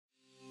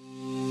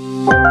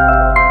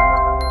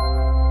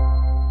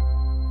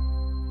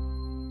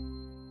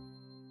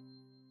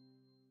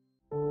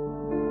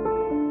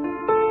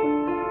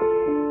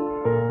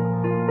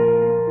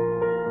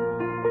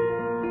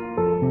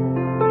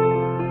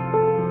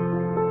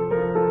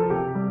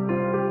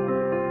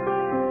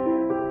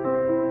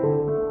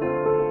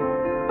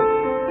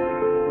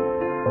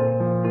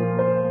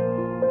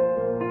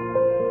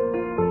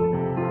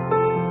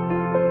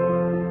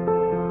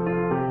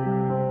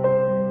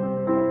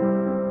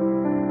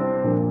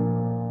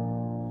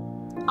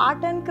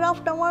Art and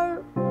craft আমার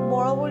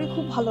বরাবরই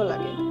খুব ভালো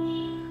লাগে।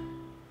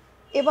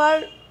 এবার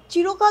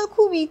চিরকাল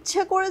খুব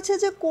ইচ্ছে করেছে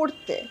যে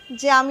করতে,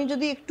 যে আমি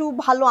যদি একটু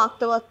ভালো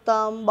আঁকতে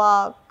পারতাম বা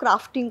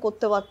ক্রাফটিং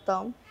করতে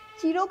পারতাম।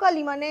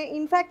 চিরকালই, মানে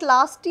ইনফ্যাক্ট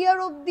লাস্ট ইয়ার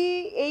অবধি,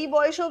 এই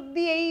বয়স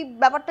অবধি এই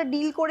ব্যাপারটা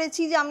ডিল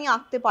করেছি যে আমি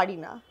আঁকতে পারি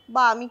না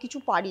বা আমি কিছু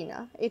পারি না।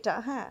 এটা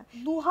হ্যাঁ,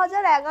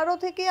 2011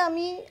 থেকে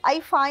আমি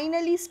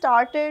finally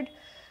started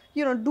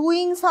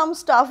doing some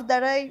staff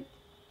that I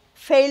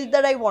felt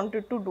that I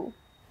wanted to do.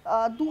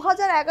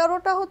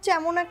 2011টা হচ্ছে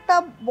এমন একটা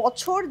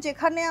বছর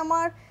যেখানে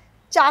আমার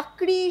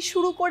চাকরি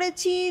শুরু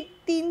করেছি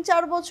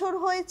 3-4 বছর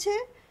হয়েছে,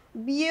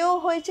 বিয়েও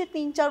হয়েছে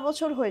 3-4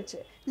 বছর হয়েছে।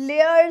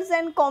 লেয়ার্স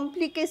অ্যান্ড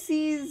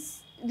কমপ্লিকেসিস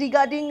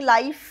রিগার্ডিং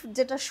লাইফ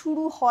যেটা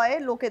শুরু হয়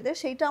লোকেদের,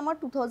 সেইটা আমার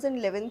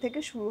 2011 থেকে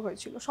শুরু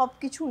হয়েছিল সব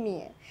কিছু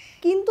নিয়ে।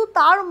 কিন্তু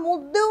তার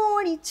মধ্যেও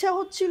আমার ইচ্ছা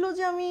হচ্ছিল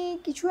যে আমি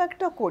কিছু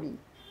একটা করি।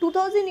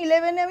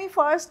 2011-এ আমি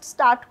ফার্স্ট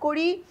স্টার্ট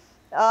করি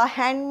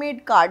হ্যান্ডমেড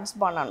কার্ডস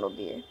বানানো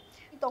দিয়ে।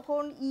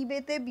 তখন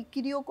ইবেতে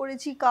বিক্রিও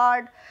করেছি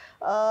কার্ড,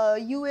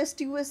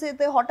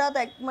 ইউএসএতে হঠাৎ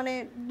মানে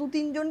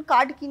 2-3 জন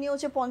কার্ড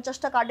কিনেওছে,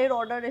 50টা কার্ডের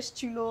অর্ডার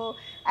এসেছিল,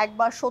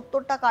 একবার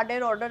 70টা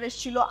কার্ডের অর্ডার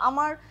এসেছিল।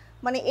 আমার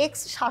মানে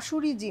এক্স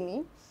শাশুড়ি যিনি,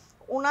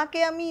 ওনাকে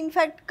আমি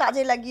ইনফ্যাক্ট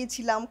কাজে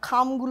লাগিয়েছিলাম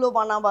খামগুলো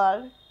বানাবার,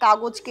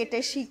 কাগজ কেটে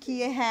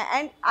শিখিয়ে। হ্যাঁ,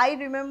 অ্যান্ড আই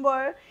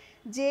রিমেম্বার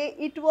যে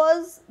ইট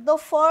was the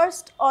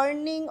first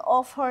earning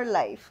of her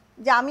life.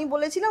 যে আমি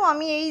বলেছিলাম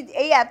আমি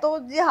এই এত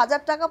যে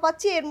 1000 টাকা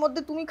পাচ্ছি, এর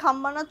মধ্যে তুমি খাম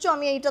বানাচ্ছ,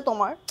 আমি এইটা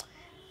তোমার।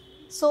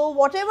 So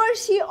whatever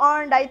she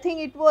earned, I think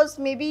it was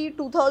maybe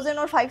 2000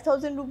 or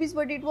 5000 rupees,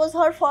 but it was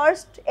her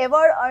first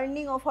ever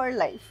earning of her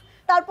life.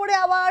 তারপরে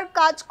আবার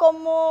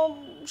কাজকর্ম,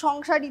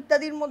 সংসার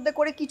ইত্যাদির মধ্যে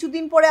করে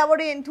কিছুদিন পরে আবার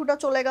এই এন্থুটা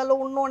চলে গেল,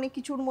 অন্য অনেক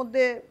কিছুর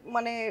মধ্যে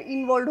মানে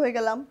ইনভলভ হয়ে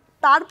গেলাম।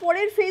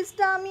 তারপরের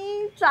ফেজটা আমি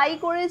ট্রাই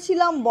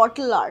করেছিলাম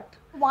বটল আর্ট।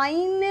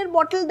 ওয়াইনের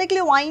বটল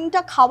দেখলে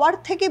ওয়াইনটা খাওয়ার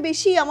থেকে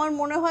বেশি আমার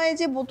মনে হয়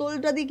যে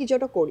বোতলটা দিয়ে কিছু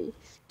একটা করি।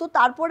 তো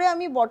তারপরে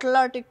আমি বটল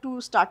আর্ট একটু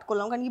স্টার্ট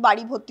করলাম, কারণ কি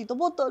বাড়ি ভর্তি তো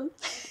বোতল,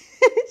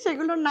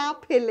 সেগুলো না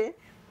ফেলে।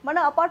 মানে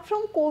apart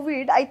from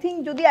Covid, I think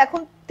যদি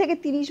এখন থেকে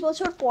 30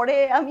 বছর পরে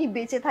আমি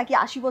বেঁচে থাকি,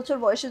 80 বছর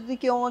বয়সে যদি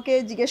কেউ আমাকে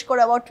জিজ্ঞেস করে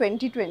about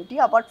 2020,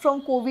 apart from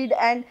Covid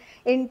and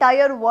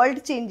entire world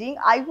changing,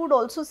 I would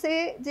also সে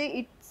যে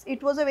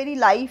it was a very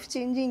life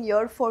changing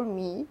year for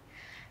me,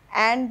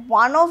 and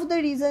one of the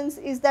reasons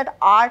is that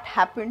art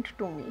happened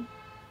to me.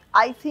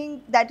 I think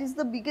that is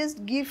the biggest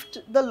gift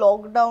the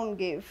lockdown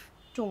gave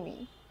to me.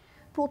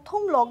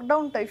 প্রথম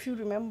লকডাউনটা, if you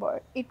remember,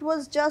 it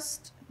was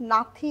just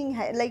nothing,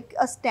 like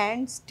a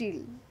stand still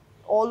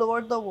all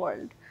over the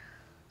world.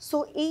 So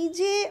এই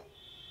যে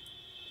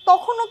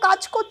তখনও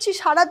কাজ করছি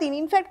সারাদিন,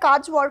 in fact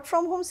কাজ work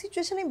from home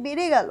সিচুয়েশনে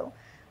বেড়ে গেল,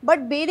 বাট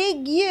বেড়ে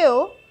গিয়েও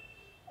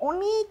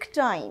অনেক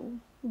টাইম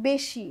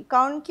বেশি,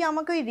 কারণ কি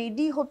আমাকে ওই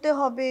রেডি হতে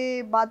হবে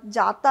বা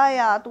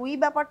যাতায়াত, ওই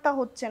ব্যাপারটা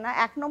হচ্ছে না।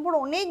 1 নম্বর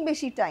অনেক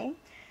বেশি টাইম,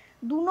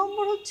 2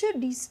 নম্বর হচ্ছে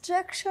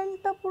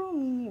ডিস্ট্র্যাকশনটা পুরো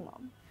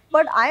minimum.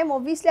 But I am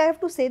obviously, I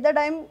have to say that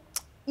I am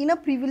in a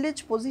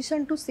privileged position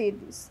to say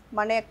this.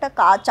 মানে একটা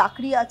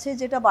চাকরি আছে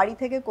যেটা বাড়ি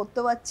থেকে করতে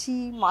পারছি,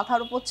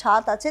 মাথার উপর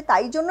ছাদ আছে,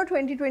 তাই জন্য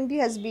 2020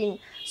 has been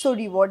so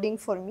rewarding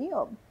for me.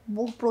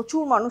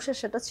 প্রচুর মানুষের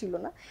সেটা ছিল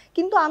না,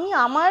 কিন্তু আমি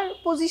আমার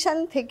পজিশন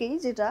থেকেই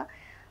যেটা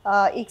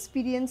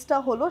এক্সপিরিয়েন্সটা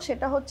হলো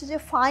সেটা হচ্ছে যে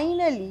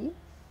ফাইনালি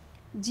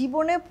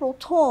জীবনে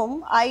প্রথম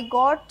I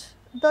got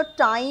the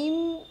time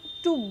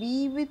to be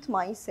with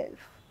myself.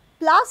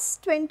 Plus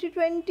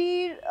 2020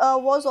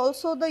 was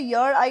also the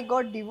year I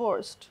got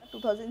divorced.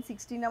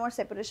 2016 আমার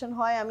সেপারেশন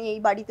হয়, আমি এই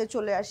বাড়িতে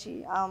চলে আসি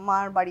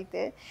মার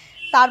বাড়িতে।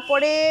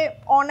 তারপরে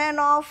অন অ্যান্ড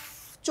অফ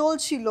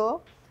চলছিল,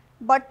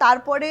 বাট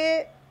তারপরে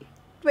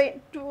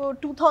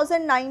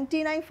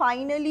 2019 I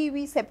finally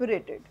we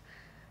separated.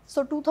 So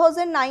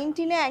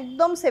 2019-এ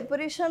একদম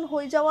সেপারেশন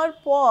হয়ে যাওয়ার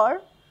পর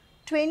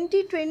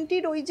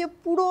 2020-র ওই যে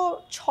পুরো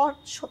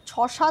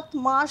 6-7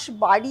 মাস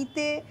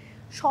বাড়িতে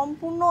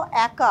সম্পূর্ণ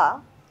একা,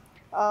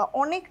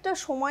 অনেকটা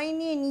সময়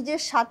নিয়ে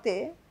নিজের সাথে,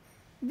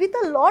 with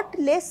a lot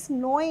less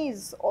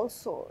noise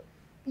also.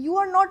 You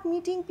are not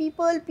meeting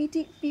people,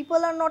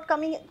 people are not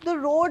coming, the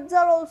roads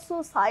are also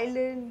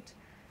silent,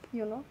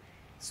 you know.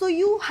 So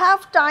you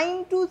have time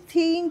to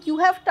think, you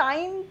have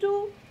time to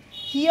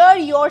hear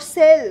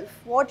yourself,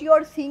 what you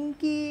are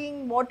thinking,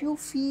 what you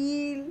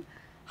feel,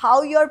 how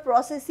you are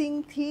processing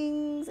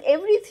things,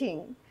 everything.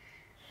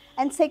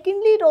 And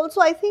secondly, it also,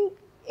 I think,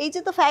 is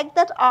the fact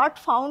that art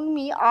found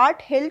me, art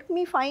helped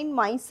me find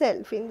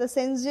myself, in the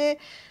sense that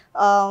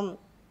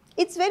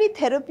it's very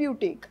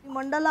therapeutic.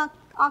 Mandala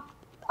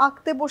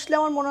আঁকতে বসলে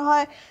আমার মনে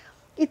হয়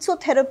it's so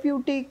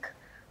therapeutic,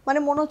 মানে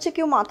মনে হচ্ছে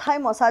কেউ মাথায়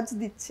মাসাজ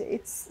দিচ্ছে।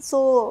 it's so,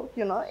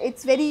 you know,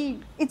 it's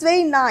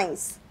very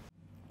nice.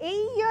 এই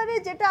ইয়ারে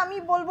যেটা আমি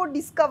বলবো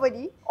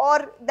Discovery, or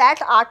that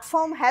art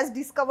form has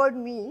discovered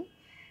me,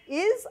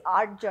 is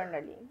art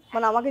journaling.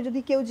 মানে আমাকে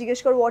যদি কেউ জিজ্ঞেস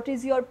করে what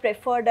is your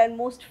preferred and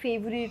most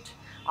favorite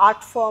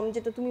art form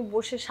যেটা তুমি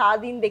বসে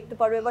সারাদিন দেখতে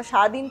পারবে বা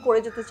সারাদিন করে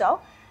যেতে চাও,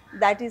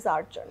 that is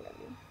art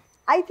journaling.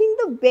 I think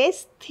the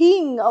best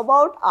thing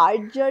about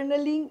art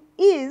journaling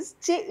is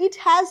যে it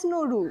has no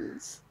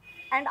rules.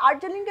 and art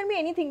journaling can be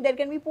anything. There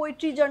can be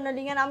poetry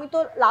journaling, and আমি তো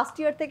last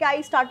year থেকে I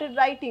started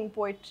writing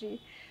poetry,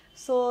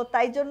 so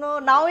তাই জন্য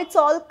now it's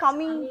all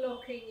coming,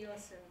 unlocking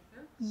yourself,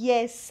 huh?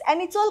 Yes, and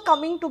it's all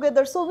coming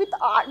together. So with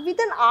art,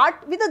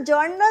 with a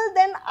journal,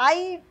 then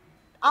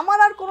আমার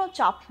আর কোনো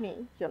চাপ নেই,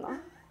 you know.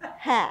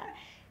 হ্যাঁ,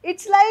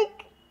 it's like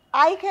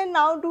I can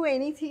now do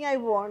anything I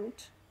want,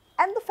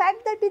 and the fact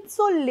that it's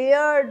so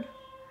layered,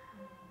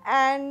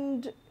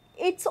 and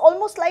it's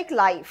almost like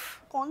life.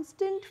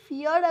 Constant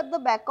fear at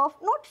the back of,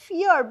 not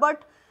fear, but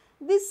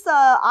this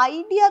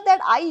idea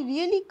that I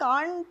really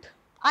can't,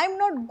 I'm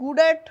not good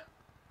at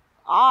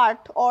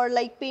art or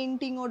like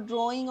painting or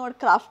drawing or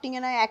crafting,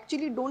 and I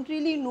actually don't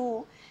really know,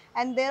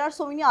 and there are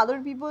so many other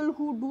people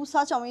who do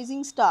such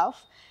amazing stuff.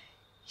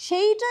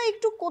 সেইটা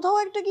একটু কোথাও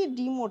একটা কি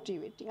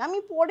demotivating. আমি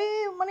পরে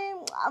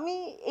মানে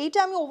এইটা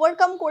আমি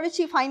ওভারকাম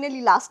করেছি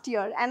finally last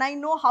year, and I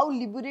know how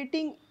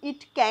liberating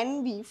it can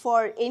be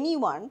for any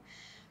one,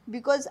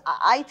 because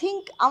I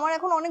think আমার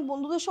এখন অনেক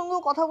বন্ধুদের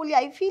সঙ্গেও কথা বলি,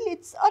 আই ফিল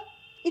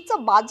ইটস আ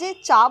বাজে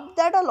চাপ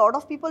that a lot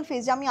of people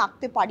face, যে আমি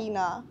আঁকতে পারি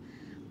না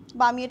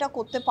বা আমি এটা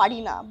করতে পারি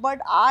না। But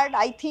art,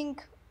 I think,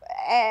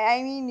 I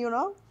mean you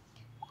know,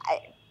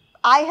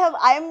 I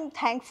am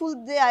thankful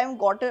that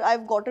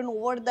I've gotten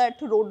over that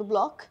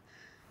roadblock.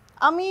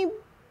 আমি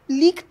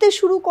লিখতে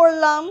শুরু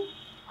করলাম,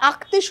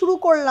 আঁকতে শুরু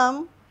করলাম,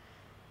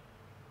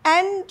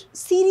 and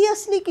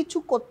seriously কিছু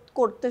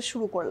করতে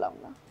শুরু করলাম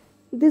না।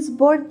 This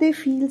birthday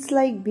feels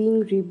like being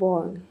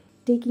reborn,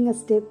 taking a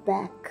step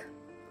back,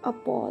 a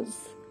pause,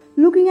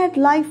 looking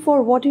at life for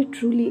what it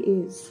truly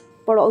is,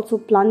 but also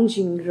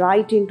plunging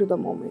right into the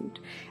moment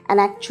and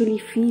actually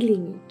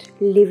feeling it,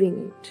 living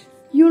it.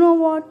 You know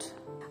what?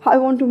 I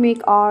want to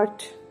make art,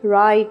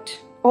 write.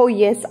 Oh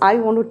yes, I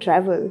want to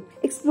travel,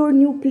 explore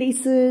new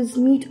places,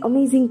 meet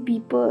amazing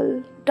people,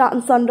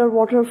 dance under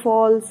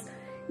waterfalls,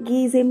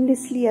 gaze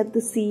aimlessly at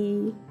the sea,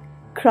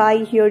 cry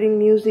hearing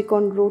music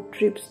on road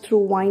trips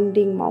through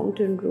winding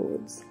mountain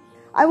roads.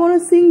 I want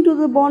to sing to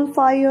the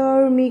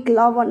bonfire, make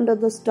love under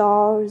the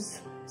stars,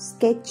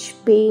 sketch,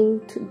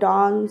 paint,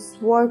 dance,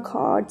 work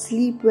hard,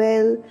 sleep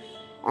well,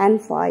 and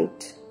fight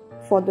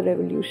for the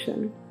revolution.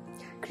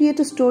 Create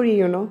a story,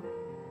 you know,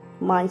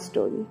 my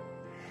story.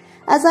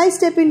 As I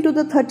step into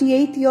the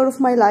 38th year of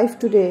my life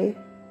today,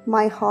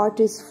 my heart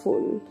is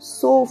full,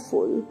 so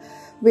full,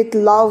 with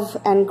love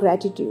and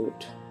gratitude.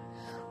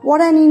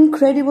 What an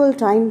incredible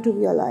time to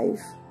be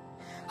alive.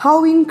 How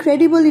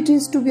incredible it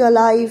is to be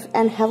alive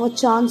and have a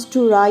chance to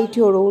write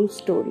your own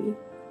story.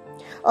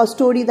 A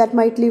story that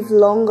might live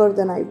longer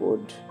than I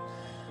would.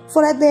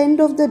 For at the end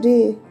of the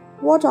day,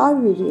 what are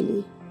we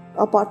really,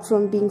 apart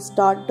from being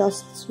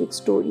stardusts with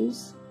stories?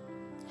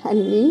 And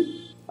me,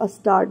 a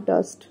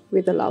stardust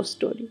with a love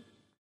story.